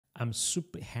I'm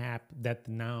super happy that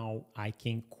now I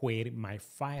can query my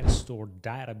Firestore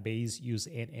database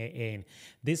using N8N.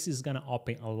 This is going to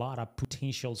open a lot of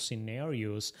potential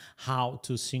scenarios how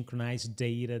to synchronize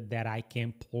data that I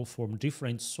can pull from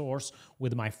different sources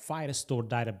with my Firestore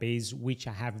database, which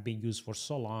I have been used for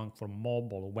so long for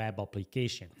mobile web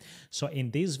application. So in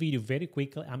this video, very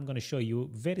quickly, I'm going to show you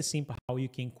very simple how you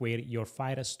can query your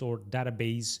Firestore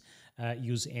database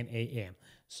using N8N.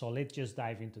 So let's just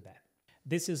dive into that.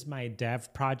 This is my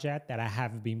dev project that I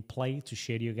have been playing to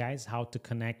share you guys how to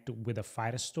connect with a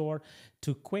Firestore.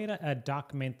 To create a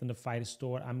document in the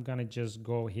Firestore, I'm going to just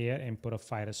go here and put a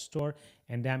Firestore,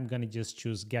 and then I'm going to just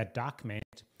choose get document.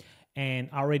 And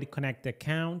I already connect the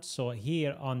account. So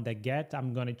here on the get,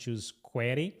 I'm going to choose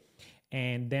query.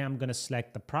 And then I'm going to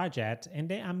select the project, and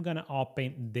then I'm going to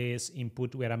open this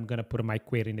input where I'm going to put my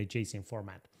query in the JSON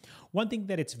format. One thing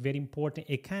that it's very important,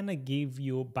 it kind of give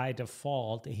you by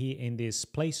default here in this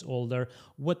placeholder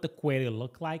what the query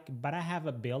look like, but I have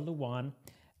a build one,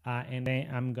 and then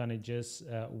I'm going to just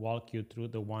walk you through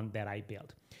the one that I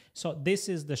built. So this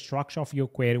is the structure of your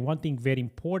query. One thing very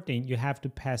important, you have to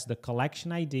pass the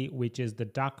collection ID, which is the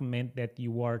document that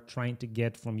you are trying to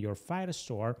get from your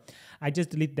Firestore. I just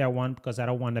delete that one because I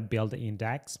don't want to build the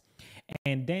index.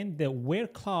 And then the where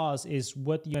clause is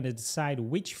what you're going to decide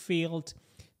which field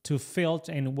to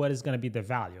filter and what is going to be the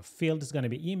value. Field is going to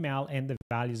be email and the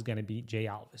value is going to be J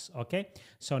Alves. Okay.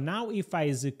 So now if I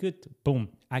execute, boom,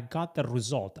 I got the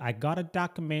result. I got a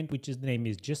document which is the name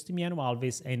is Justiniano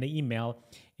Alves and the email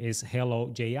is hello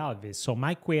J Alves. So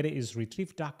my query is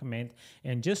retrieve document,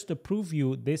 and just to prove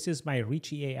you, this is my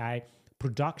Richie AI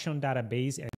production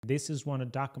database, and this is one of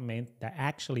the document that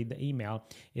actually the email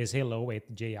is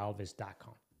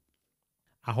hello@jalves.com.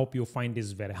 I hope you'll find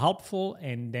this very helpful,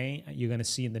 and then you're going to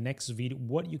see in the next video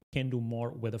what you can do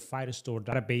more with a Firestore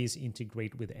database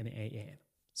integrate with N8N.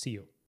 See you.